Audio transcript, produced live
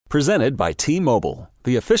Presented by T-Mobile,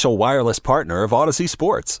 the official wireless partner of Odyssey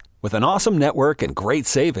Sports. With an awesome network and great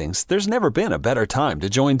savings, there's never been a better time to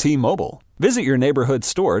join T-Mobile. Visit your neighborhood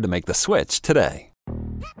store to make the switch today.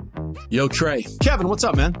 Yo, Trey. Kevin, what's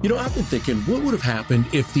up, man? You know, I've been thinking, what would have happened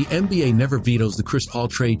if the NBA never vetoes the Chris Paul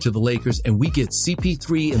trade to the Lakers and we get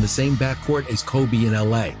CP3 in the same backcourt as Kobe in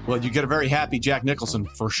LA? Well, you get a very happy Jack Nicholson,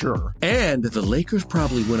 for sure. And the Lakers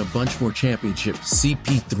probably win a bunch more championships.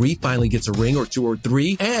 CP3 finally gets a ring or two or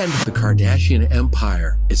three, and the Kardashian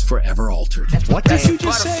empire is forever altered. What did you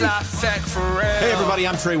just say? Hey, everybody,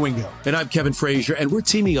 I'm Trey Wingo. And I'm Kevin Frazier, and we're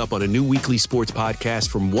teaming up on a new weekly sports podcast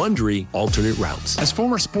from Wondery, Alternate Routes. As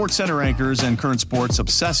former Sports Center anchors and current sports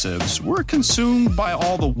obsessives, we're consumed by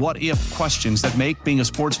all the what-if questions that make being a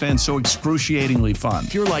sports fan so excruciatingly fun.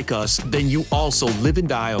 If you're like us, then you also live and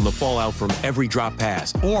die on the fallout from every drop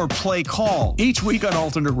pass. Or play call. Each week on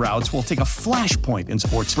Alternate Routes, we'll take a flashpoint in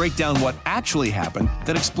sports, break down what actually happened,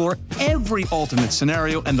 then explore every alternate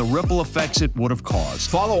scenario and the ripple effects it would have caused.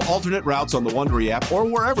 Follow Alternate Routes on the Wondery app or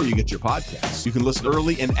wherever you get your podcasts. You can listen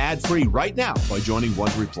early and ad-free right now by joining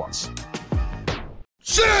Wondery Plus.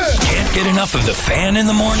 Can't get enough of the Fan in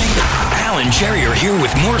the morning? Al and Jerry are here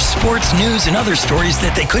with more sports news and other stories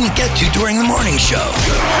that they couldn't get to during the morning show.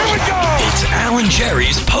 Here we go! It's Al and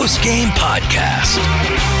Jerry's post-game podcast.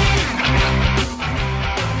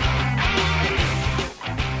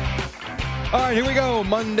 All right, here we go.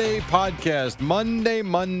 Monday podcast.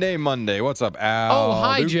 Monday. What's up, Al? Oh,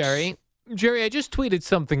 hi, Dukes? Jerry. Jerry, I just tweeted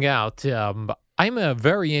something out. I'm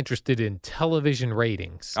very interested in television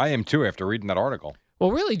ratings. I am too after reading that article.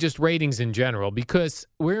 Well, really just ratings in general, because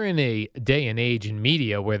we're in a day and age in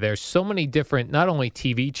media where there's so many different, not only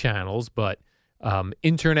TV channels, but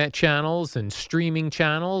internet channels and streaming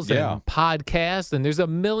channels and podcasts, and there's a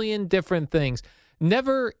million different things.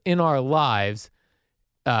 Never in our lives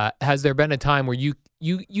has there been a time where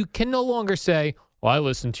you can no longer say, well, I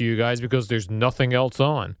listen to you guys because there's nothing else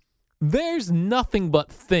on. There's nothing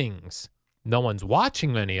but things. No one's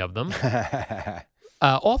watching many of them.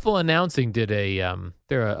 Awful Announcing did a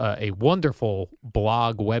wonderful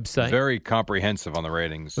blog website. Very comprehensive on the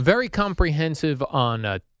ratings. Very comprehensive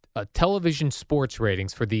on television sports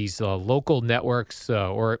ratings for these local networks,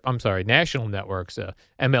 national networks,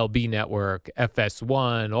 MLB Network,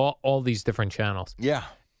 FS1, all these different channels. Yeah.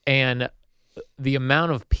 And the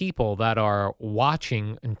amount of people that are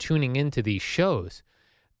watching and tuning into these shows,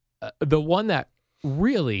 the one that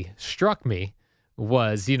really struck me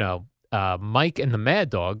was, Mike and the Mad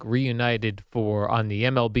Dog reunited on the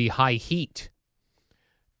MLB High Heat.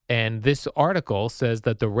 And this article says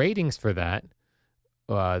that the ratings for that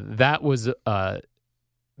was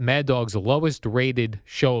Mad Dog's lowest rated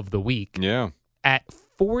show of the week. Yeah. At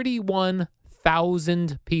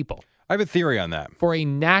 41,000 people. I have a theory on that. For a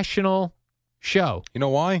national show. You know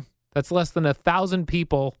why? That's less than 1,000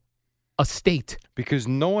 people a state. Because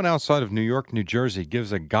no one outside of New York, New Jersey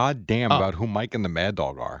gives a goddamn about who Mike and the Mad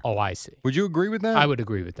Dog are. Oh, I see. Would you agree with that? I would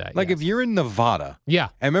agree with that. Like yes. if you're in Nevada. Yeah.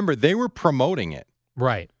 And remember, they were promoting it.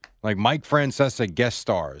 Right. Like Mike Francesa guest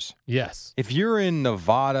stars. Yes. If you're in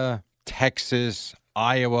Nevada, Texas,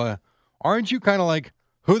 Iowa, aren't you kind of like,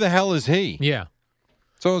 who the hell is he? Yeah.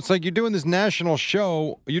 So it's like you're doing this national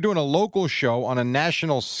show, you're doing a local show on a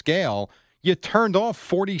national scale. You turned off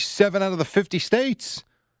 47 out of the 50 states.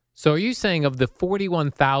 So are you saying of the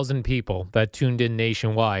 41,000 people that tuned in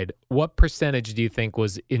nationwide, what percentage do you think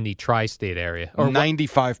was in the tri-state area? Or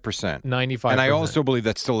 95%. 95%. And I also believe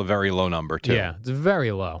that's still a very low number, too. Yeah, it's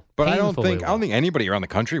very low. But I don't Painfully think low. anybody around the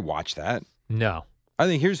country watched that. No. I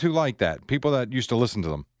think here's who liked that. People that used to listen to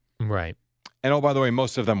them. Right. And oh, by the way,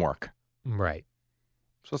 most of them work. Right.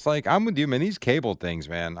 So it's like, I'm with you, man. These cable things,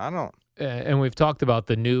 man, I don't. And we've talked about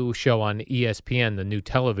the new show on ESPN, the new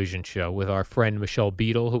television show with our friend Michelle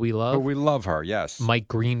Beadle, who we love. Oh, we love her, yes. Mike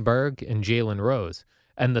Greenberg and Jalen Rose.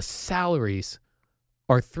 And the salaries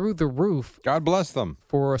are through the roof. God bless them.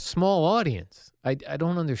 For a small audience. I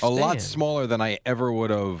don't understand. A lot smaller than I ever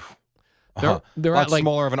would have. They're a lot at like,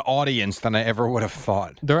 smaller of an audience than I ever would have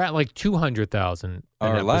thought. They're at like 200,000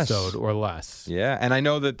 an episode or less. Yeah, and I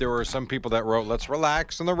know that there were some people that wrote, let's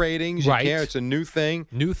relax on the ratings. You Right. can't. It's a new thing.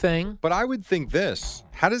 New thing. But I would think this.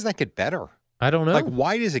 How does that get better? I don't know. Like,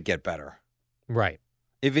 why does it get better? Right.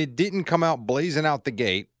 If it didn't come out blazing out the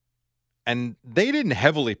gate, and they didn't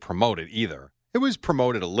heavily promote it either. It was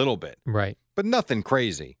promoted a little bit. Right. But nothing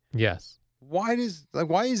crazy. Yes. Why is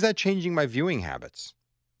that changing my viewing habits?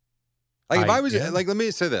 Like, if I was, let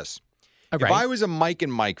me say this. Right. If I was a Mike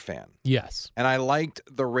and Mike fan. Yes. And I liked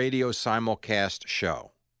the radio simulcast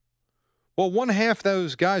show. Well, one half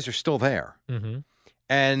those guys are still there. Mm-hmm.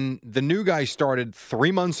 And the new guy started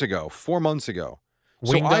 3 months ago, 4 months ago.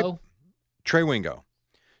 Wingo? Trey Wingo.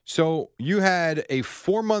 So you had a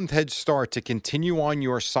 4-month head start to continue on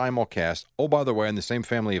your simulcast. Oh, by the way, in the same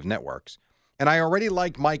family of networks. And I already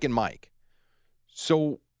liked Mike and Mike.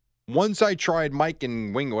 So once I tried Mike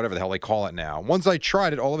and Wingo, whatever the hell they call it now, once I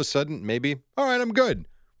tried it, all of a sudden, maybe, all right, I'm good.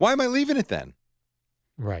 Why am I leaving it then?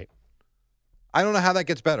 Right. I don't know how that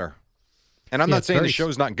gets better. And I'm Yeah, not it's saying the very-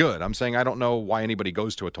 show's not good. I'm saying I don't know why anybody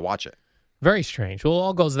goes to it to watch it. Very strange. Well, it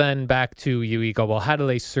all goes then back to you go, well, how do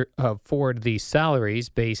they afford these salaries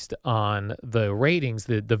based on the ratings,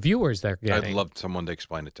 the viewers they're getting? I'd love someone to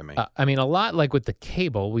explain it to me. I mean, a lot like with the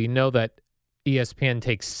cable, we know that ESPN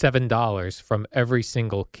takes $7 from every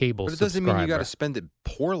single cable But it doesn't mean you got to subscriber. spend it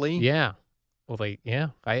poorly. Yeah. Well, How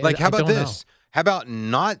I about don't this? How about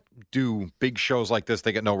not do big shows like this?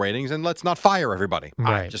 They get no ratings, and let's not fire everybody.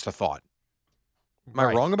 Right. Just a thought. Am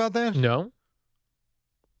Right. I wrong about that? No.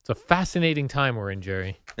 It's a fascinating time we're in,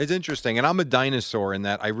 Jerry. It's interesting, and I'm a dinosaur in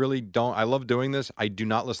that I really don't. I love doing this. I do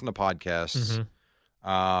not listen to podcasts.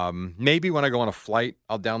 Maybe when I go on a flight,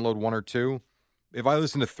 I'll download one or two. If I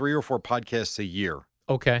listen to 3 or 4 podcasts a year,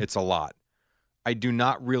 Okay. it's a lot. I do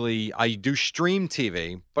not really. I do stream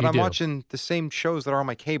TV, but You I'm do. watching the same shows that are on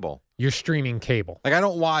my cable. You're streaming cable. Like I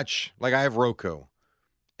don't watch. Like I have Roku,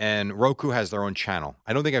 and Roku has their own channel.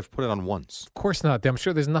 I don't think I've put it on once. Of course not. I'm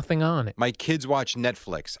sure there's nothing on it. My kids watch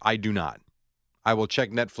Netflix. I do not. I will check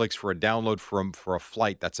Netflix for a download for a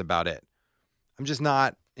flight. That's about it. I'm just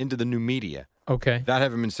not into the new media. Okay. That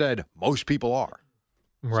having been said, most people are.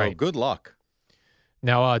 Right. So good luck.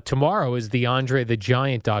 Now, tomorrow is the Andre the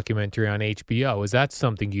Giant documentary on HBO. Is that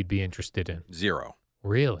something you'd be interested in? 0.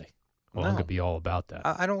 Really? Well, I'm No. going to be all about that.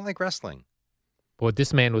 I don't like wrestling. But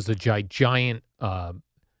this man was a giant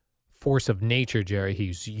force of nature, Jerry.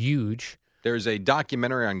 He's huge. There's a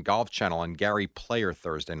documentary on Golf Channel on Gary Player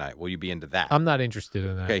Thursday night. Will you be into that? I'm not interested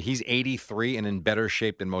in that. Okay, he's 83 and in better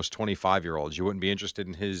shape than most 25-year-olds. You wouldn't be interested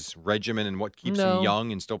in his regimen and what keeps No. him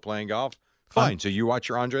young and still playing golf? Fine. So you watch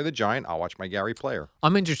your Andre the Giant. I'll watch my Gary Player.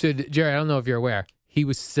 I'm interested, Jerry. I don't know if you're aware. He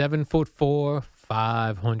was 7'4",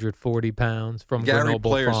 540 pounds from Gary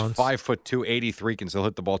Grenoble, Player's France. 5'2", 83, can still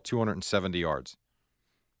hit the ball 270 yards.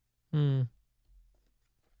 Hmm.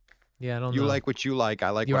 Yeah, I don't You know. like what you like. I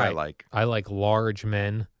like You're what I right. like. I like large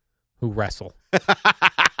men who wrestle.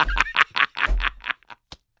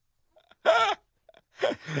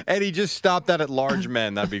 Eddie, just stop that at large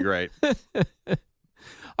men. That'd be great.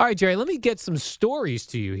 All right, Jerry, let me get some stories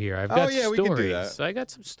to you here. I've got yeah, we stories. can do that. I got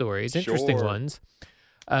some stories, interesting Sure. ones.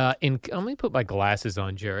 Let me put my glasses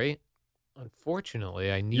on, Jerry. Unfortunately,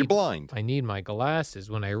 You're need blind. I need my glasses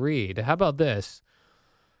when I read. How about this?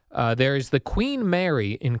 There's the Queen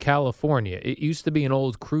Mary in California. It used to be an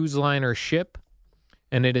old cruise liner ship,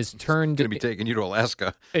 and it has turned. Going to be taking you to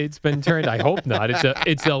Alaska. It's been turned. I hope not.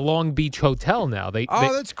 It's a Long Beach hotel now.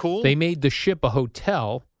 That's cool. They made the ship a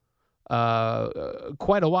hotel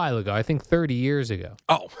quite a while ago. I think 30 years ago.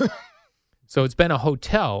 Oh. So it's been a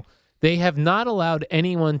hotel. They have not allowed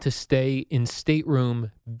anyone to stay in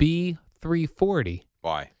stateroom B340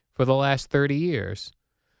 Why? for the last 30 years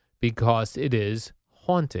because it is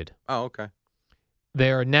haunted. Oh, okay.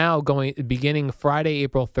 They are now beginning Friday,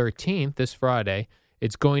 April 13th, this Friday,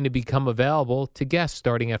 it's going to become available to guests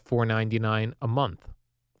starting at $4.99 a month.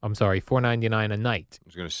 I'm sorry, $4.99 a night. I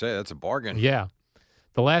was going to say, that's a bargain. Yeah.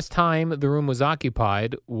 The last time the room was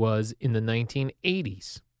occupied was in the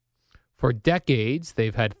 1980s. For decades,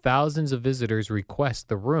 they've had thousands of visitors request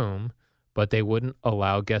the room, but they wouldn't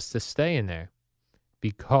allow guests to stay in there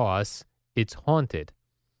because it's haunted.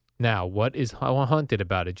 Now, what is haunted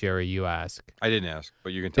about it, Jerry, you ask? I didn't ask,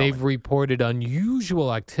 but you can tell They've me. reported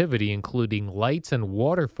unusual activity, including lights and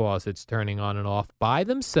water faucets turning on and off by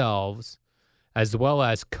themselves, as well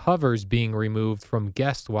as covers being removed from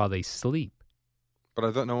guests while they sleep. But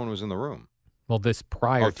I thought no one was in the room. Well, this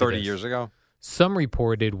prior to 30 this. years ago? Some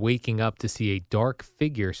reported waking up to see a dark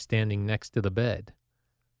figure standing next to the bed.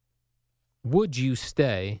 Would you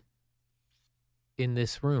stay in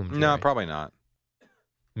this room, Jerry? No, probably not.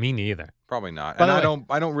 Me neither. Probably not. By And the way-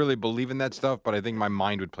 I don't really believe in that stuff, but I think my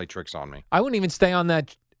mind would play tricks on me. I wouldn't even stay on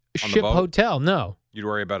that On the ship boat? hotel. No. You'd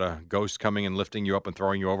worry about a ghost coming and lifting you up and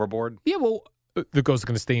throwing you overboard? Yeah, well, the ghost is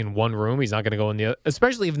going to stay in one room. He's not going to go in the other,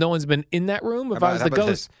 especially if no one's been in that room. If I was the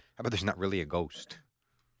ghost. How about there's not really a ghost?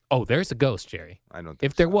 Oh, there's a ghost, Jerry. I don't think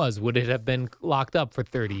If there so. was, would it have been locked up for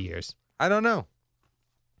 30 years? I don't know.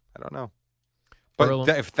 But Berlin-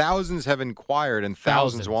 if thousands have inquired and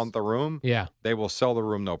thousands Thousands. want the room, Yeah, they will sell the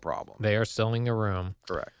room no problem. they are selling a room.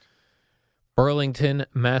 Correct. Burlington,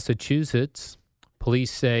 Massachusetts.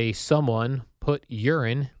 Police say someone put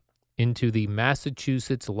urine into the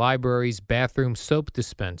Massachusetts Library's bathroom soap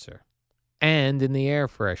dispenser. and in the air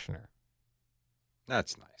freshener.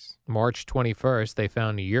 That's nice. March 21st, they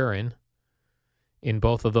found urine in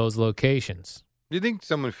both of those locations. Do you think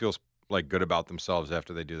someone feels like good about themselves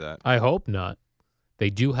after they do that? I hope not. They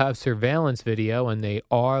do have surveillance video, and they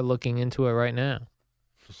are looking into it right now.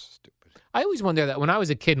 Stupid. I always wonder that when I was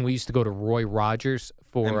a kid and we used to go to Roy Rogers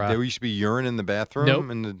for... And there used to be urine in the bathroom Nope.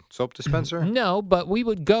 in the soap dispenser? No, but we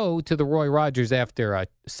would go to the Roy Rogers after a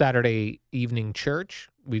Saturday evening church.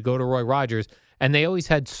 We'd go to Roy Rogers, and they always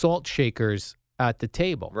had salt shakers at the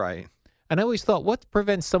table. Right. And I always thought, what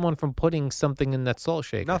prevents someone from putting something in that salt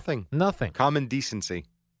shaker? Nothing. Nothing. Common decency.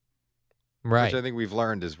 Right. Which I think we've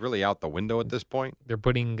learned is really out the window at this point. They're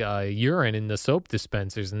putting urine in the soap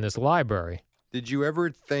dispensers in this library. Did you ever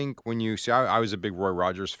think when you see, I was a big Roy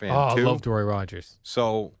Rogers fan Oh, too. I loved Roy Rogers.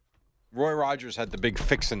 So Roy Rogers had the big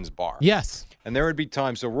Fixins bar. Yes. And there would be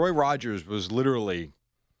times, so Roy Rogers was literally,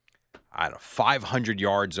 500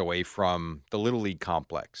 yards away from the Little League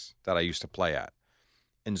complex that I used to play at.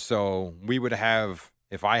 And so we would have,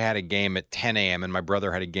 if I had a game at 10 a.m. and my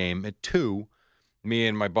brother had a game at 2, me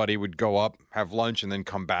and my buddy would go up, have lunch, and then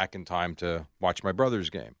come back in time to watch my brother's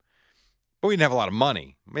game. But we didn't have a lot of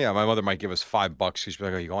money. Yeah, my mother might give us $5. She'd be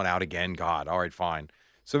like, "Oh, you going out again? God, all right, fine."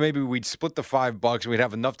 So maybe we'd split the $5 and we'd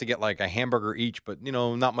have enough to get like a hamburger each, but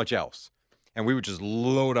not much else. And we would just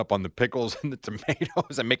load up on the pickles and the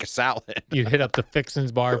tomatoes and make a salad. You'd hit up the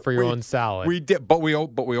Fixins bar for your own salad. We did, but we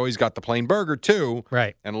always got the plain burger too,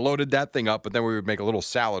 Right. and loaded that thing up. But then we would make a little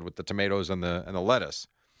salad with the tomatoes and the lettuce.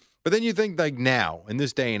 But then you think, like, now in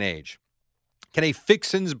this day and age, can a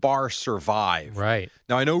Fixins bar survive? Right.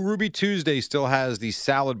 Now I know Ruby Tuesday still has the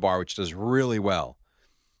salad bar, which does really well.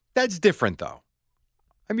 That's different though.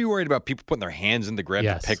 I'd be worried about people putting their hands in to grab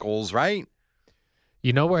Yes. the pickles, right?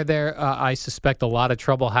 You know where I suspect a lot of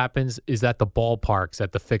trouble happens is at the ballparks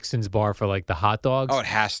at the Fixins bar for like the hot dogs. Oh, it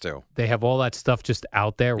has to. They have all that stuff just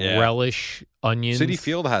out there, Yeah. relish, onions. City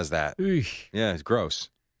Field has that. Eesh, Yeah, it's gross.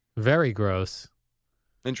 very gross.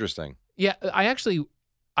 Interesting. Yeah,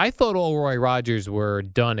 I thought all Roy Rogers were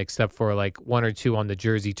done except for like one or two on the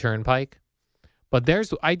Jersey Turnpike. But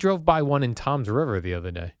I drove by one in Tom's River the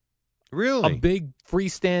other day. Really? A big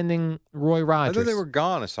freestanding Roy I Rogers. thought they were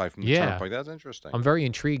gone aside from the Yeah. Turnpike. That's interesting. I'm very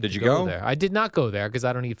intrigued Did to you go go? there. I did not go there because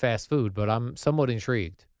I don't eat fast food, but I'm somewhat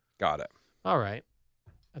intrigued. Got it. All right.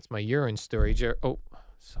 That's my urine story. Oh,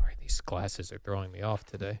 sorry. These glasses are throwing me off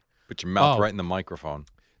today. Put your mouth Oh. right in the microphone.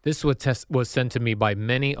 This was sent to me by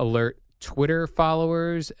many alert Twitter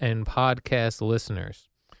followers and podcast listeners.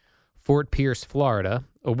 Fort Pierce, Florida.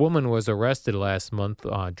 A woman was arrested last month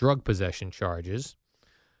on drug possession charges,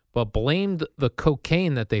 but blamed the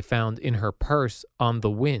cocaine that they found in her purse on the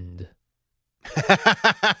wind.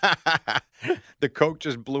 The Coke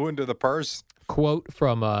just blew into the purse. Quote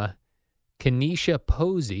from Kenesha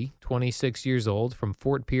Posey, 26 years old, from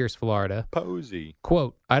Fort Pierce, Florida. Posey.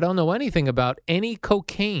 Quote, "I don't know anything about any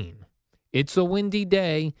cocaine. It's a windy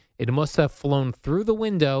day. It must have flown through the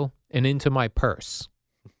window and into my purse."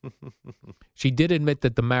 She did admit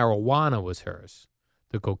that the marijuana was hers.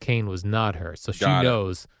 The cocaine was not hers. So she Got it.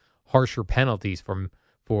 knows harsher penalties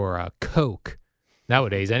for coke.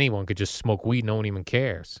 Nowadays, anyone could just smoke weed. No one even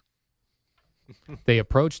cares. They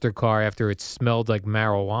approached her car after it smelled like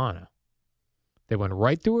marijuana. They went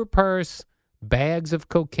right through her purse, bags of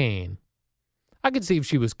cocaine. I could see if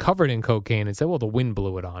she was covered in cocaine and said, well, the wind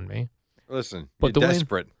blew it on me. Listen, But you're the wind-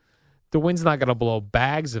 desperate. The wind's not going to blow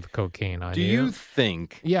bags of cocaine on Do you. you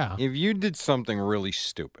think Yeah. if you did something really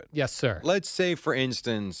stupid, Yes, sir. let's say, for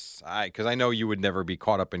instance, because I know you would never be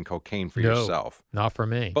caught up in cocaine for No. yourself, Not for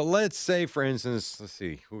me. but let's say, for instance, let's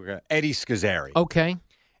see, who we got? Eddie Scazzeri Okay.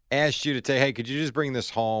 asked you to say, hey, could you just bring this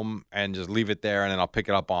home and just leave it there and then I'll pick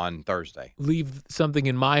it up on Thursday? Leave something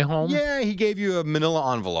in my home? Yeah, he gave you a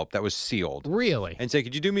manila envelope that was sealed Really? and say,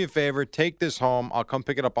 could you do me a favor? Take this home. I'll come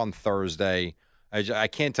pick it up on Thursday. I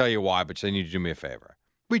can't tell you why, but I need you to do me a favor.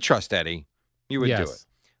 We trust Eddie. You would do Yes. it.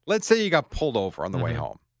 Let's say you got pulled over on the way Mhm.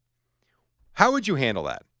 home. How would you handle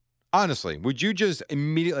that? Honestly, would you just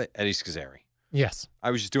immediately, Eddie Scazzeri, Yes.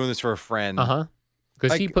 I was just doing this for a friend. Uh-huh.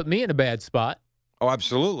 Because he Like- put me in a bad spot. Oh,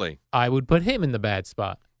 absolutely. I would put him in the bad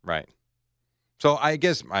spot. Right. So I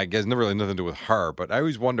guess never really nothing to do with her, but I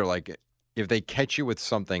always wonder, like, if they catch you with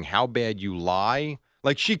something, how bad you lie.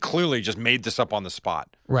 Like, she clearly just made this up on the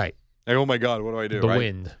spot. Right. Like, oh my God, what do I do? The right?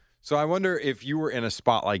 wind. So I wonder if you were in a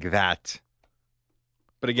spot like that.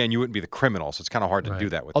 But again, you wouldn't be the criminal, so it's kind of hard to Right. do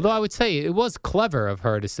that with. Although you. I would say it was clever of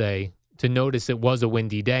her to notice it was a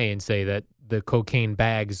windy day and say that the cocaine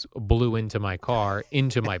bags blew into my car,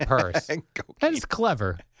 into my purse. That is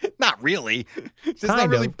clever. Not really. It's Kind not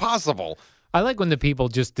really of. possible. I like when the people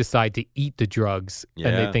just decide to eat the drugs and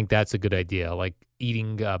Yeah. they think that's a good idea, like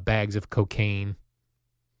eating bags of cocaine,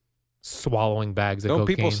 swallowing bags of Don't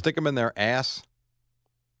cocaine. people stick them in their ass?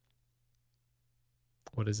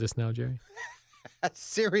 What is this now, Jerry?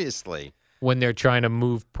 Seriously. When they're trying to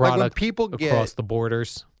move Like when product people across the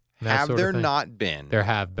borders. that Have sort of there thing. not been There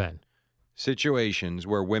have been. situations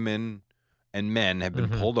where women and men have been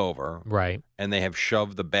pulled over Right, and they have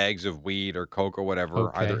shoved the bags of weed or coke or whatever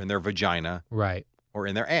Okay. either in their vagina right. or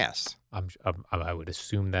in their ass? I would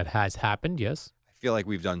assume that has happened, yes. I feel like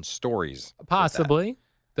we've done stories. with that. Possibly.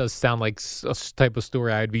 Does sound like a type of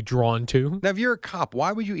story I'd be drawn to. Now, if you're a cop,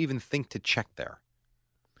 why would you even think to check there?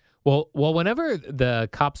 Well, whenever the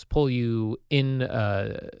cops pull you in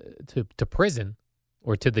to prison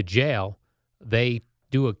or to the jail, they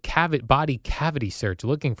do a body cavity search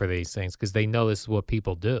looking for these things because they know this is what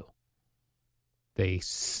people do. They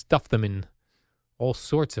stuff them in all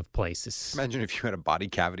sorts of places. Imagine if you had a body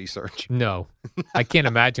cavity search. No, I can't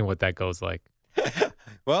imagine what that goes like.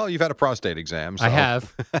 Well, you've had a prostate exam. So I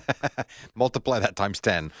have. Multiply that times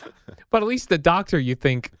 10. But at least the doctor, you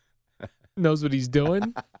think, knows what he's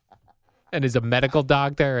doing and is a medical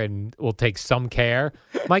doctor and will take some care.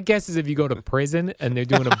 My guess is if you go to prison and they're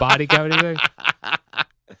doing a body cavity thing.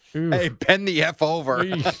 Hey, bend the F over.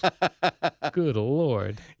 Good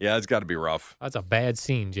Lord. Yeah, it's got to be rough. That's a bad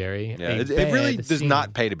scene, Jerry. Yeah, A it really bad does scene.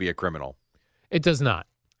 not pay to be a criminal. It does not.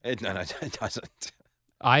 It doesn't.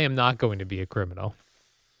 I am not going to be a criminal.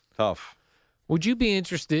 Tough. Would you be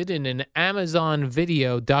interested in an Amazon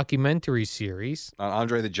Video documentary series? On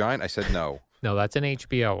Andre the Giant, I said no. No, that's an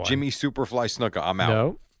HBO one. Jimmy Superfly Snuka, I'm out.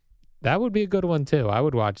 No, that would be a good one too. I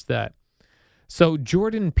would watch that. So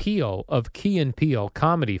Jordan Peele of Key and Peele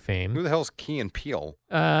comedy Who fame. the hell's Key and Peele?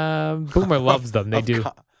 Boomer loves them. They Of do.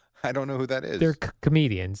 I don't know who that is. They're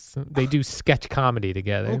comedians. They do sketch comedy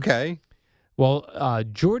together. Okay. Well,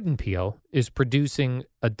 Jordan Peele is producing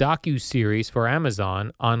a docu-series for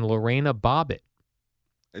Amazon on Lorena Bobbitt.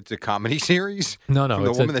 It's a comedy series? No, From the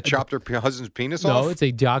it's woman that chopped her husband's penis off? No, it's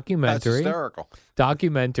a That's documentary. hysterical.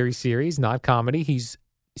 Documentary series, not comedy. He's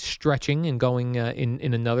stretching and going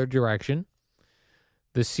in another direction.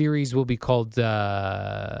 The series will be called,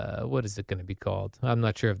 what is it going to be called? I'm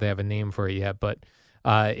not sure if they have a name for it yet, but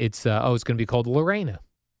it's going to be called Lorena.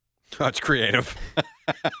 That's creative.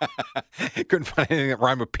 Couldn't find anything that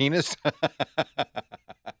rhymed with penis.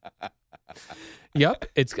 Yep,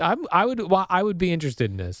 I would be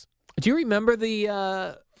interested in this. Do you remember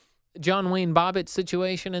the John Wayne Bobbitt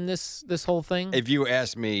situation in this whole thing? If you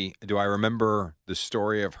ask me, do I remember the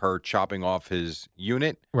story of her chopping off his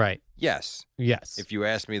unit? Right. Yes. Yes. If you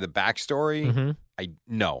ask me the backstory, Mhm.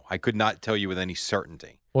 I could not tell you with any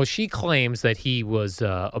certainty. Well, she claims that he was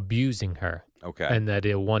abusing her, Okay. and that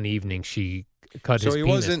one evening she cut so his he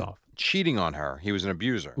penis wasn't off. cheating on her. He was an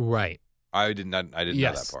abuser. Right. I didn't know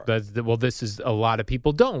Yes. that part. Well, this is a lot of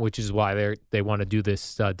people don't, which is why they want to do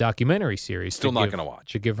this documentary series. Still not gonna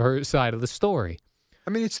watch. To give her side of the story. I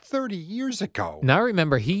mean, it's 30 years ago. Now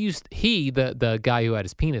remember, the guy who had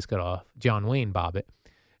his penis cut off, John Wayne Bobbitt.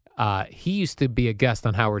 He used to be a guest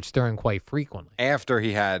on Howard Stern quite frequently. After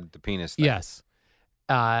he had the penis thing. Yes.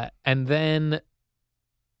 And then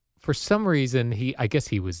for some reason, I guess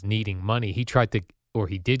he was needing money. He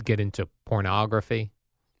did get into pornography.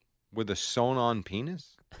 With a sewn-on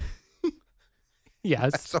penis?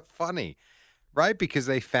 Yes. That's so funny. Right? Because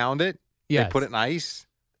they found it. Yes. They put it in ice.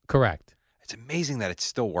 Correct. It's amazing that it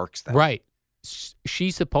still works then. Right. She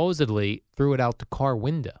supposedly threw it out the car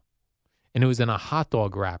window, and it was in a hot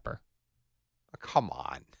dog wrapper. Oh, come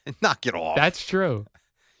on. Knock it off. That's true.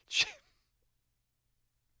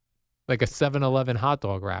 Like a 7-Eleven hot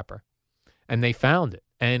dog wrapper. And they found it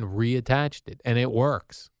and reattached it, and it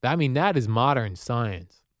works. I mean, that is modern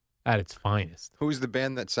science at its finest. Who's the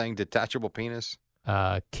band that sang Detachable Penis?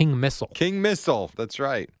 King Missile. King Missile. That's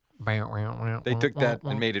right. They took that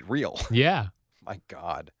and made it real. Yeah. My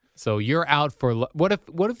God. So you're out for what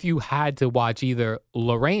if you had to watch either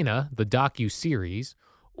Lorena, the docu-series,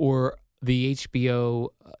 or the HBO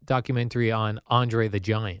documentary on Andre the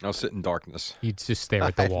Giant? I'll sit in darkness. You'd just stare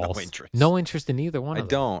at the I have walls. no interest. No interest in either one I of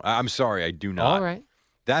them. don't. I'm sorry. I do not. All right.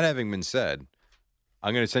 That having been said,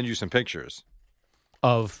 I'm going to send you some pictures.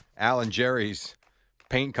 Of Al and Jerry's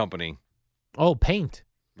paint company. paint.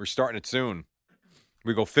 We're starting it soon.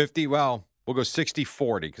 We go 50. Well, we'll go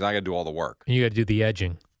 60-40 because I got to do all the work. You got to do the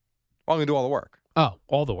edging. Well, I'm going to do all the work. Oh,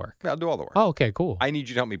 all the work. Yeah, I'll do all the work. Oh, okay, cool. I need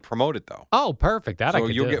you to help me promote it, though. Oh, perfect. That I So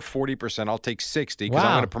could you'll do. get 40%. I'll take 60 because I'm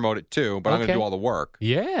Wow. going to promote it too, but I'm going to Okay. do all the work.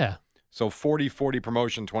 Yeah. So 40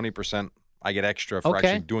 promotion, 20% I get extra for Okay.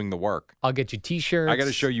 actually doing the work. I'll get you T-shirts. I got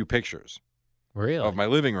to show you pictures. Really? of my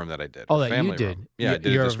living room that I did. Oh, a that family you did. room. Yeah, I did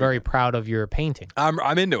it You're this very weekend. proud of your painting. I'm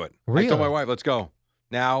into it. Really? I told my wife, let's go.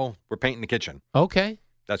 Now we're painting the kitchen. Okay.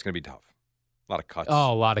 That's going to be tough. A lot of cuts.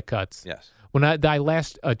 Oh, a lot of cuts. Yes. When I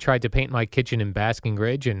last tried to paint my kitchen in Basking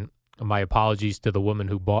Ridge, and my apologies to the woman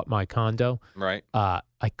who bought my condo, Right.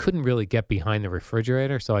 I couldn't really get behind the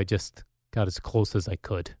refrigerator, so I just got as close as I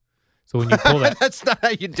could. So when you pull that, That's not how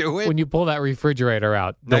you do it. when you pull that refrigerator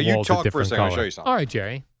out, Now, the you walls talk are for a different second. I'll color. show you something. All right,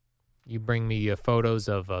 Jerry, you bring me photos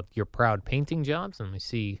of your proud painting jobs, and we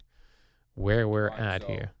see where we're All right, at so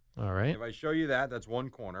here. All right. If I show you that, that's one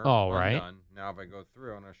corner. All I'm right. Done. Now if I go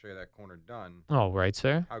through, and I'll show you that corner done. All right,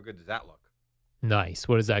 sir. How good does that look? Nice.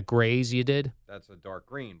 What is that, grays you did? That's a dark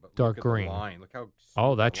green, but Dark look at green. the line. Look how Oh,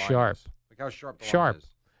 smooth the that's line sharp. is. Look how sharp the Sharp. line is.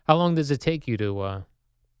 How long does it take you to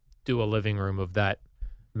do a living room of that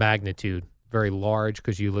magnitude? Very large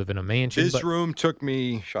because you live in a mansion. This but room took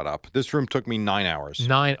me, shut up. This room took me 9 hours.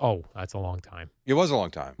 9. Oh, that's a long time. It was a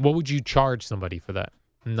long time. What would you charge somebody for that?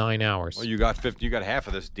 9 hours. Well, you got 50. You got half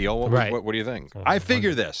of this deal. What, Right. what do you think? Oh, I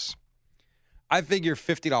figure this. I figure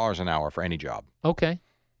 $50 an hour for any job. Okay.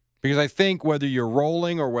 Because I think whether you're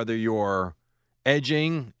rolling or whether you're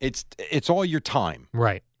edging, it's all your time.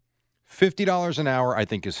 Right. $50 an hour, I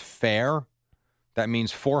think, is fair. That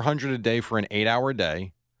means $400 a day for an 8-hour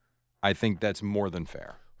day. I think that's more than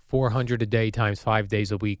fair. $400 a day times 5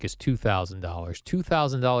 days a week is $2,000.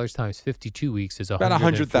 $2,000 times 52 weeks is About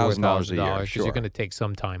 $100,000 a year, because sure. you're going to take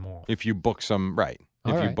some time off. If you book some, right.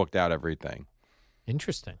 All If you right. booked out everything.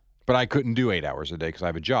 Interesting. But I couldn't do 8 hours a day because I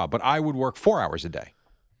have a job. But I would work 4 hours a day.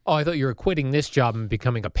 Oh, I thought you were quitting this job and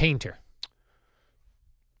becoming a painter.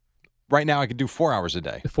 Right now, I could do 4 hours a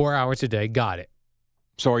day. 4 hours a day. Got it.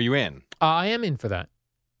 So are you in? I am in for that.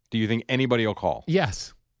 Do you think anybody will call?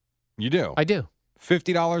 Yes, You do? I do.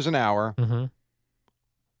 $50 an hour. Mm-hmm.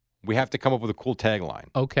 We have to come up with a cool tagline.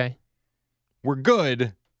 Okay. We're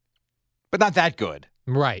good, but not that good.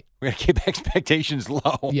 Right. We got to keep expectations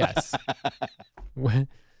low. Yes. We're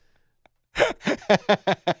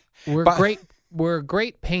But- great. We're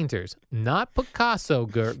great painters, not Picasso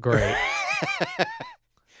great.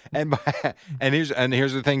 and here's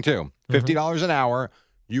the thing too. $50 an hour.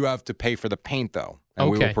 You have to pay for the paint though, and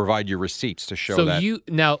we will Okay. provide you receipts to show So that. you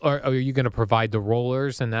now are you going to provide the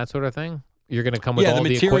rollers and that sort of thing? You're going to come with Yeah, all the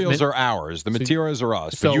the materials equipment? are ours. The So- materials are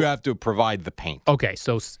us, so- but you have to provide the paint. Okay,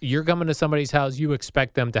 so you're coming to somebody's house. You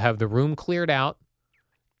expect them to have the room cleared out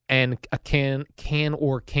and a can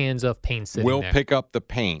or cans of paint sitting We'll there. pick up the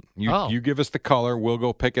paint. Oh. You give us the color. We'll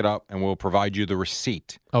go pick it up, and we'll provide you the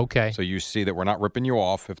receipt. Okay. So you see that we're not ripping you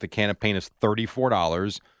off. If the can of paint is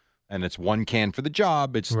 $34 and it's one can for the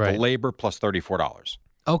job, it's Right. the labor plus $34.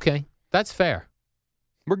 Okay. That's fair.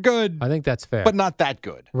 We're good, I think that's fair. but not that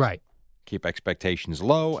good. right. Keep expectations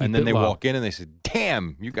low, Keep and then it they low. walk in and they say,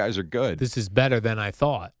 "Damn, you guys are good." This is better than I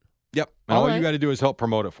thought. Yep. And All all right. you got to do is help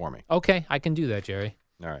promote it for me. Okay, I can do that, Jerry.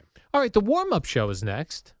 All right. All right, the warm-up show is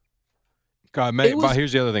next. But was-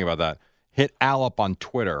 here's the other thing about that. Hit Al up on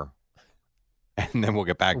Twitter, and then we'll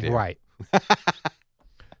get back to you. Right.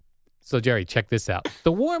 So, Jerry, check this out.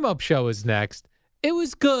 The warm-up show is next. It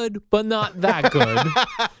was good, but not that good.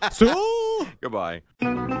 So, Goodbye.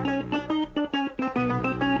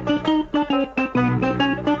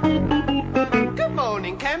 Good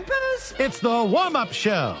morning, campers. It's the warm-up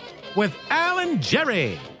show with Al and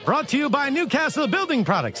Jerry. Brought to you by Newcastle Building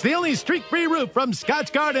Products, the only streak-free roof from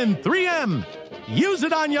Scotch Garden 3M. Use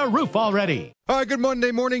it on your roof already. All right, good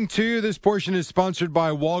Monday morning to you. This portion is sponsored by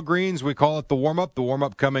Walgreens. We call it the warm-up. The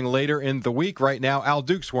warm-up coming later in the week. Right now, Al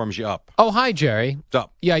Dukes warms you up. oh, hi, Jerry. What's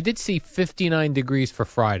up? Yeah, I did see 59 degrees for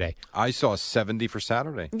Friday. I saw 70 for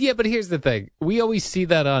Saturday. Yeah, but here's the thing. We always see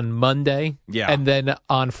that on Monday. Yeah. And then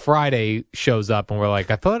on Friday shows up and we're like,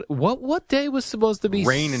 I thought, what day was supposed to be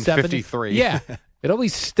Rain and 70? 53. Yeah. It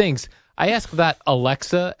always stinks. I ask that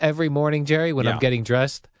Alexa every morning, Jerry, when Yeah. I'm getting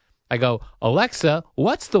dressed. I go, Alexa,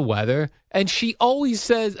 what's the weather? And she always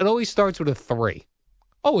says, it always starts with a 3.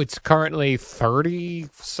 Oh, it's currently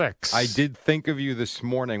 36. I did think of you this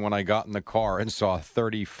morning when I got in the car and saw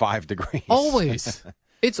 35 degrees. Always.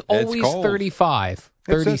 It's always cold. 35,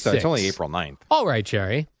 36. It's only April 9th. All right,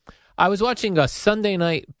 Jerry. I was watching a Sunday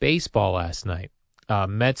night baseball last night,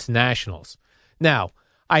 Mets Nationals. Now,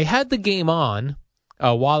 I had the game on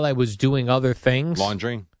while I was doing other things.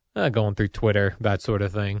 Laundry. Going through Twitter, that sort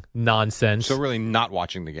of thing. Nonsense. So really not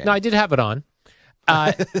watching the game. No, I did have it on.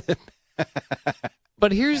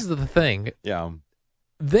 But here's the thing. Yeah.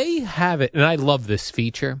 They have it, and I love this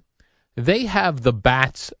feature. They have the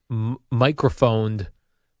bats microphoned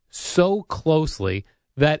so closely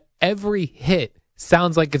that every hit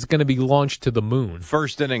sounds like it's going to be launched to the moon.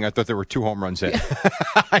 First inning, I thought there were 2 home runs hit.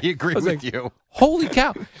 I agree with you. Holy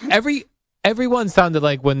cow! Everyone sounded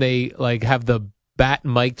like when they have the bat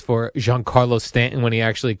mic'd for Giancarlo Stanton when he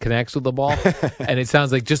actually connects with the ball, and it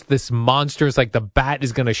sounds like just this monstrous, like the bat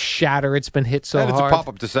is going to shatter. It's been hit so and hard. It's a pop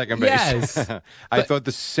up to second base. Yes, I thought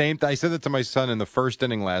the same. I said that to my son in the first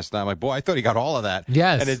inning last night. I'm like, boy, I thought he got all of that.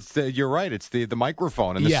 Yes, and it's you're right. It's the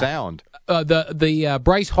microphone and the sound. The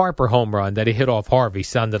Bryce Harper home run that he hit off Harvey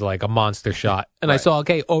sounded like a monster shot, and I saw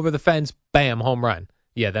over the fence, bam, home run.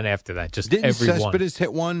 Yeah, then after that, just didn't everyone. Cespedes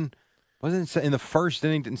hit one? Wasn't it in the first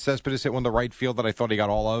inning? Didn't Cespedes hit one to right field that I thought he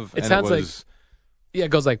got all of? It sounds like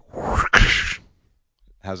it goes like.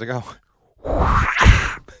 How's it go?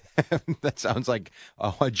 That sounds like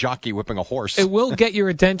a jockey whipping a horse. It will get your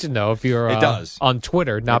attention though if you're it does. On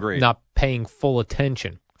Twitter, not paying full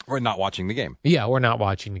attention. We're not watching the game. Yeah, we're not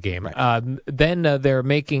watching the game. Right. Then they're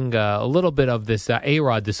making a little bit of this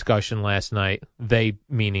A-Rod discussion last night. They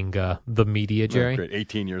meaning the media, Jerry. Oh, great.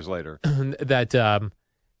 18 years later. That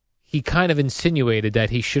he kind of insinuated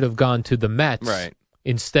that he should have gone to the Mets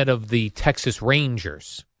instead of the Texas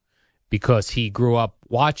Rangers because he grew up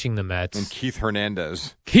watching the Mets. And Keith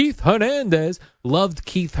Hernandez loved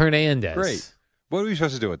Keith Hernandez. Great. What are we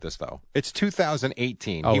supposed to do with this, though? It's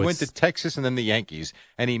 2018. He went to Texas and then the Yankees,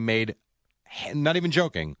 and he made, not even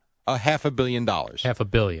joking, $500 million.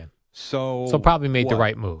 $500 million. So probably made the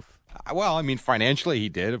right move. Well, I mean, financially he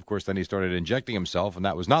did. Of course, then he started injecting himself, and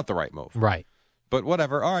that was not the right move. Right. But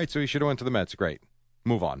whatever. All right, so he should have went to the Mets. Great.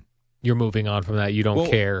 Move on. You're moving on from that. You don't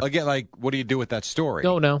care. Again, what do you do with that story?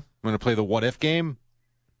 No. I'm going to play the what-if game?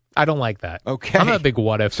 I don't like that. Okay. I'm not a big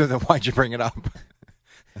what-if. So then why'd you bring it up?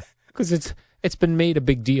 Because it's been made a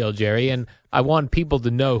big deal, Jerry, and I want people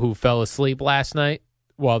to know who fell asleep last night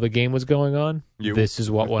while the game was going on. You. This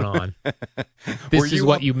is what went on. This is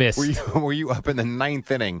what you missed. Were you up in the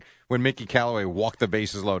 9th inning when Mickey Callaway walked the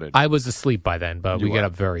bases loaded? I was asleep by then, but we get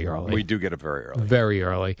up very early. We do get up very early. Very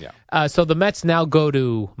early. Yeah. So the Mets now go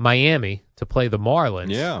to Miami to play the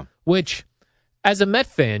Marlins. Yeah. Which, as a Met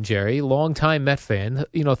fan, Jerry, longtime Met fan,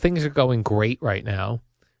 things are going great right now.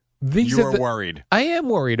 You are worried. I am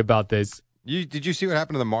worried about this. Did you see what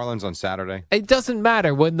happened to the Marlins on Saturday? It doesn't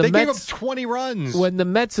matter when the Mets gave up 20 runs. When the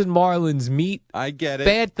Mets and Marlins meet, I get it.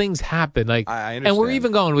 Bad things happen. I understand. And we're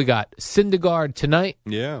even going. We got Syndergaard tonight.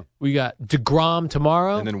 Yeah. We got DeGrom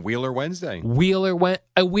tomorrow, and then Wheeler Wednesday. A Wheeler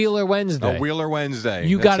Wednesday. A Wheeler Wednesday.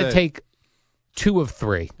 You got to take 2 of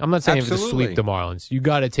 3. I'm not saying you have to Absolutely. sweep the Marlins. You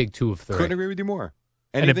got to take 2 of 3. Couldn't agree with you more.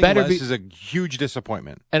 Anything less is a huge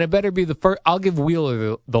disappointment. And it better be the first. I'll give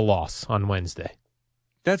Wheeler the loss on Wednesday.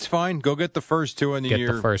 That's fine. Go get the first 2 and then get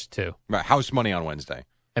the first 2. Right, house money on Wednesday.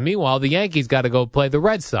 And meanwhile, the Yankees got to go play the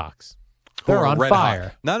Red Sox. They're on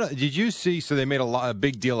fire. Did you see? So they made a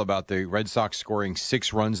big deal about the Red Sox scoring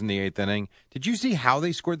 6 runs in the 8th inning. Did you see how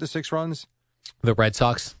they scored the 6 runs? The Red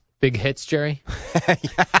Sox big hits, Jerry.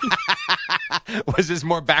 Was this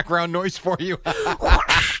more background noise for you?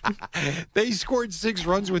 They scored 6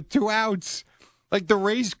 runs with 2 outs. Like the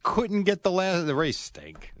Rays couldn't get the last. The Rays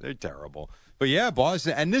stink. They're terrible. But yeah,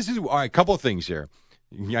 Boston. And this is all right. A couple of things here.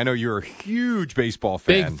 I know you're a huge baseball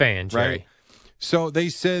fan. Big fan, Jerry. Right? So they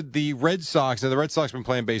said the Red Sox. And the Red Sox have been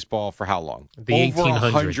playing baseball for how long? The over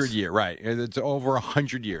 1800s. 100 years. Right. It's over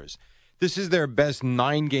 100 years. This is their best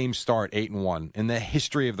 9-game start, 8-1 in the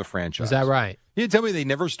history of the franchise. Is that right? You tell me they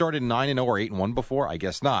never started 9-0 or 8-1 before? I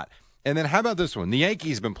guess not. And then how about this one? The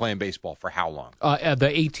Yankees have been playing baseball for how long?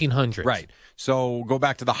 The 1800s. Right. So go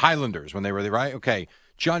back to the Highlanders when they were there, right? Okay.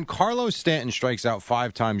 Giancarlo Stanton strikes out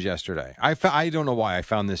 5 times yesterday. I don't know why I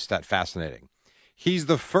found this stat fascinating. He's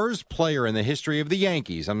the first player in the history of the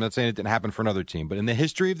Yankees. I'm not saying it didn't happen for another team, but in the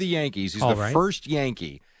history of the Yankees, he's first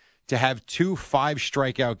Yankee to have 2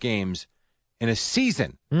 5-strikeout games in a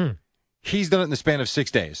season. He's done it in the span of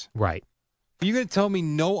 6 days. Right. Are you going to tell me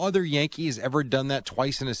no other Yankee has ever done that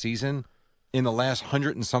twice in a season in the last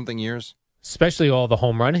 100 and something years? Especially all the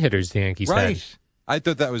home run hitters the Yankees had. I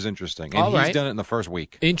thought that was interesting. And he's done it in the first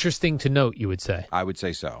week. Interesting to note, you would say. I would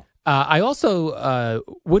say so. I also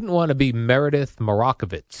wouldn't want to be Meredith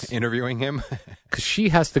Marakovitz. Interviewing him? Because she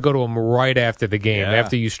has to go to him right after the game,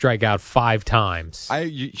 after you strike out 5 times.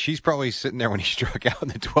 She's probably sitting there when he struck out in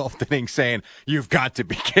the 12th inning saying, "You've got to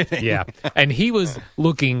be kidding." Yeah. And he was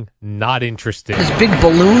looking not interested. There's big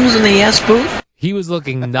balloons in the yes booth? He was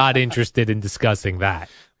looking not interested in discussing that.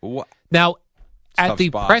 What? Now, at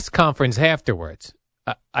the press conference afterwards,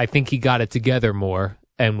 I think he got it together more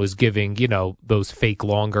and was giving, those fake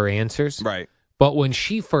longer answers. Right. But when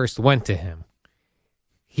she first went to him,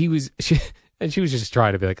 she was just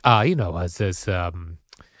trying to be like, us as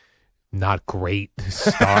not great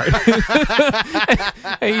start.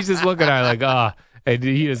 And he's just looking at her like, and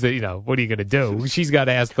he is, what are you going to do? She's got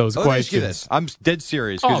to ask those questions. This. I'm dead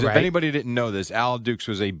serious because right. if anybody didn't know this, Al Dukes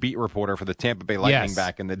was a beat reporter for the Tampa Bay Lightning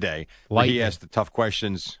back in the day. He asked the tough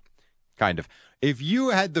questions, kind of. If you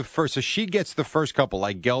had the first, so she gets the first couple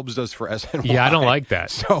like Gelbs does for SNY. Yeah, I don't like that.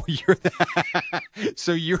 So you're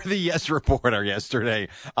the yes reporter yesterday.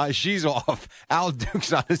 She's off. Al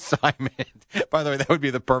Dukes on assignment. By the way, that would be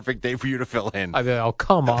the perfect day for you to fill in. Oh,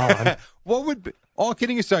 come on. What would be, all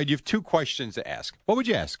kidding aside, you have two questions to ask. What would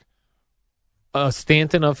you ask?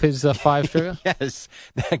 Stanton of his 5 trivia? Yes.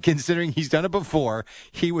 Considering he's done it before,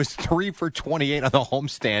 he was 3 for 28 on the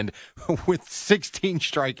homestand with 16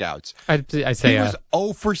 strikeouts. I say he was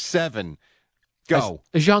 0 for 7. Go.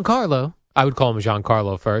 Giancarlo. I would call him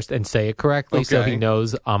Giancarlo first and say it correctly so he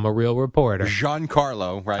knows I'm a real reporter.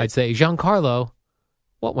 Giancarlo, right? I'd say, Giancarlo,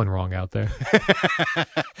 what went wrong out there?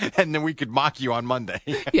 And then we could mock you on Monday.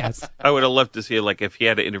 Yes. I would have loved to see like if he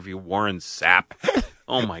had to interview Warren Sapp.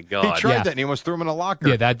 Oh, my God. He tried that, and he almost threw him in a locker.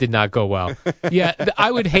 Yeah, that did not go well. Yeah,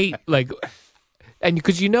 I would hate, and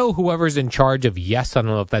because whoever's in charge of yes, I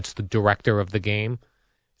don't know if that's the director of the game,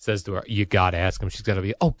 says to her, you got to ask him. She's got to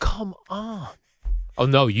be, oh, come on. Oh,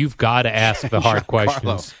 no, you've got to ask the hard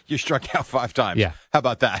questions. You struck out 5 times. Yeah. How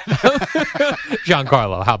about that?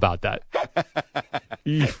 Giancarlo, how about that?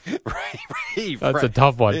 Right. That's a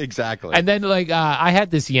tough one. Exactly. And then, I had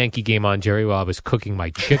this Yankee game on, Jerry, while I was cooking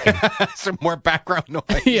my chicken. Some more background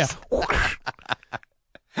noise. Yeah.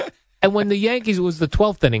 And when the Yankees, it was the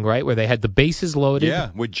 12th inning, right, where they had the bases loaded.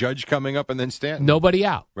 Yeah, with Judge coming up and then Stanton. Nobody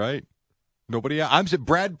out. Right. Nobody out.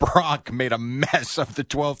 Brad Brock made a mess of the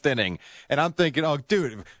 12th inning. And I'm thinking, oh,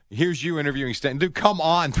 dude, here's you interviewing Stanton. Dude, come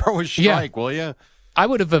on, throw a strike, will you? I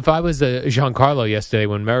would have, if I was Giancarlo yesterday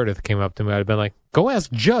when Meredith came up to me, I'd have been like, go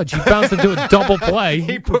ask Judge. He bounced into a double play.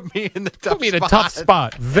 He put me in the tough spot. Put me in a tough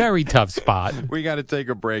spot. Very tough spot. We got to take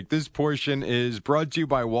a break. This portion is brought to you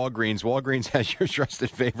by Walgreens. Walgreens has your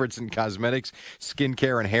trusted favorites in cosmetics,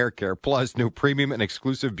 skincare, and hair care, plus new premium and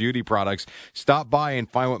exclusive beauty products. Stop by and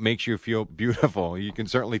find what makes you feel beautiful. You can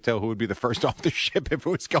certainly tell who would be the first off the ship if it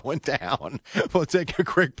was going down. We'll take a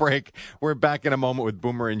quick break. We're back in a moment with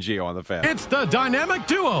Boomer and Gio on the Fan. It's the dynamic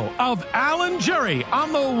duo of Al and Jerry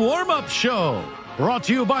on the warm-up show. Brought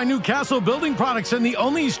to you by Newcastle Building Products and the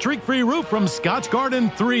only streak-free roof from Scotch Garden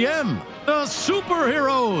 3M. The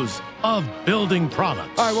superheroes of building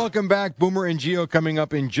products. All right, welcome back. Boomer and Gio coming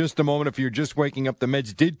up in just a moment. If you're just waking up, the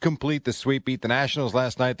Mets did complete the sweep, beat the Nationals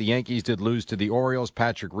last night. The Yankees did lose to the Orioles.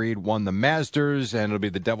 Patrick Reed won the Masters, and it'll be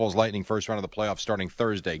the Devils Lightning first round of the playoffs starting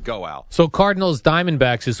Thursday. Go, Al. So Cardinals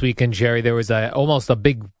Diamondbacks this weekend, Jerry. There was almost a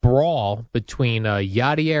big brawl between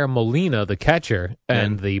Yadier Molina, the catcher,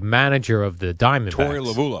 and the manager of the Diamondbacks. Torey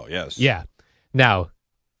Lovullo, yes. Yeah. Now,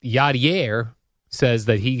 Yadier says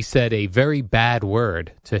that he said a very bad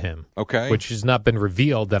word to him. Okay. Which has not been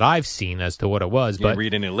revealed that I've seen as to what it was. You didn't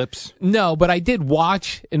read any lips? No, but I did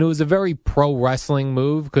watch, and it was a very pro wrestling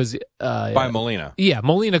move because by Molina. Yeah,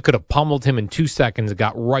 Molina could have pummeled him in 2 seconds and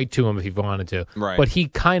got right to him if he wanted to. Right. But he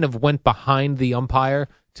kind of went behind the umpire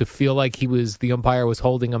to feel like the umpire was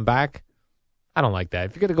holding him back. I don't like that.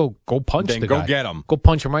 If you're going to go punch then the go guy, get him. Go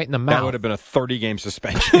punch him right in the mouth. That would have been a 30-game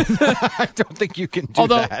suspension. I don't think you can do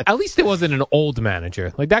that. At least it wasn't an old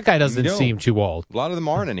manager. Like, that guy doesn't seem too old. A lot of them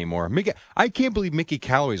aren't anymore. I can't believe Mickey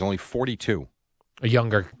Callaway is only 42. A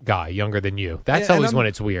younger guy, younger than you. That's always when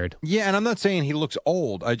it's weird. Yeah, and I'm not saying he looks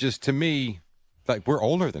old. To me, like, we're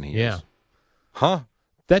older than he is. Huh?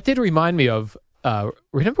 That did remind me of,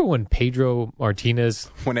 remember when Pedro Martinez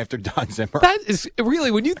went after Don Zimmer? That is really,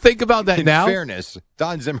 when you think about that now. In fairness,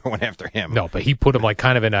 Don Zimmer went after him. No, but he put him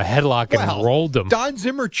kind of in a headlock and rolled him. Don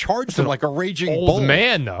Zimmer charged him like a raging old bull.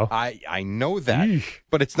 Man, though. I know that,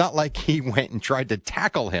 but it's not like he went and tried to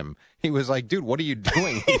tackle him. He was like, dude, what are you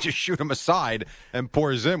doing? He just shoot him aside, and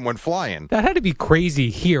poor Zim went flying. That had to be crazy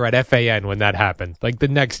here at FAN when that happened, like the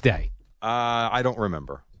next day. I don't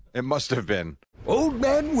remember. It must have been. Old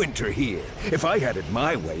Man Winter here. If I had it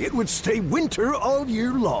my way, it would stay winter all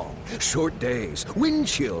year long. Short days, wind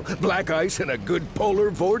chill, black ice, and a good polar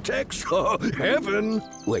vortex. Oh, heaven.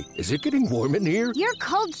 Wait, is it getting warm in here? Your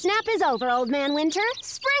cold snap is over, Old Man Winter.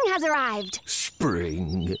 Spring has arrived.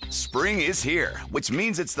 Spring. Spring is here, which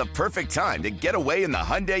means it's the perfect time to get away in the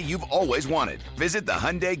Hyundai you've always wanted. Visit the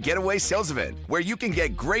Hyundai Getaway Sales Event, where you can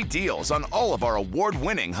get great deals on all of our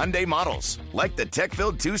award-winning Hyundai models, like the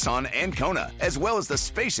tech-filled Tucson and Kona, as well as the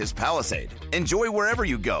spacious Palisade. Enjoy wherever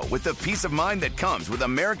you go with the peace of mind that comes with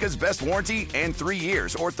America's best warranty and 3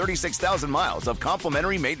 years or 36,000 miles of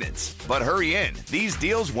complimentary maintenance. But hurry in, these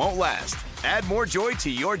deals won't last. Add more joy to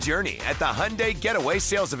your journey at the Hyundai Getaway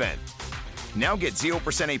Sales Event. Now get 0%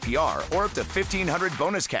 APR or up to $1,500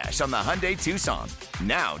 bonus cash on the Hyundai Tucson.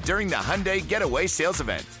 Now, during the Hyundai Getaway Sales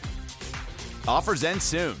Event. Offers end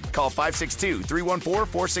soon. Call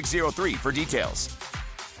 562-314-4603 for details.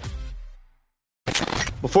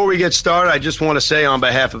 Before we get started, I just want to say on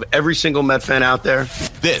behalf of every single Met fan out there,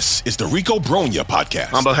 this is the Rico Bronya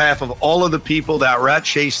Podcast. On behalf of all of the people that were at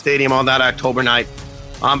Chase Stadium on that October night,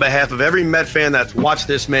 on behalf of every Met fan that's watched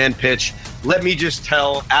this man pitch, let me just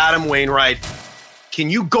tell Adam Wainwright,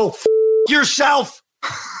 can you go yourself?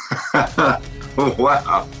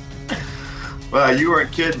 Wow. Well, you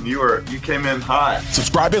weren't kidding. You came in hot.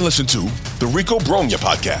 Subscribe and listen to the Rico Bronya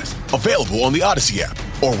Podcast, available on the Odyssey app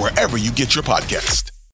or wherever you get your podcast.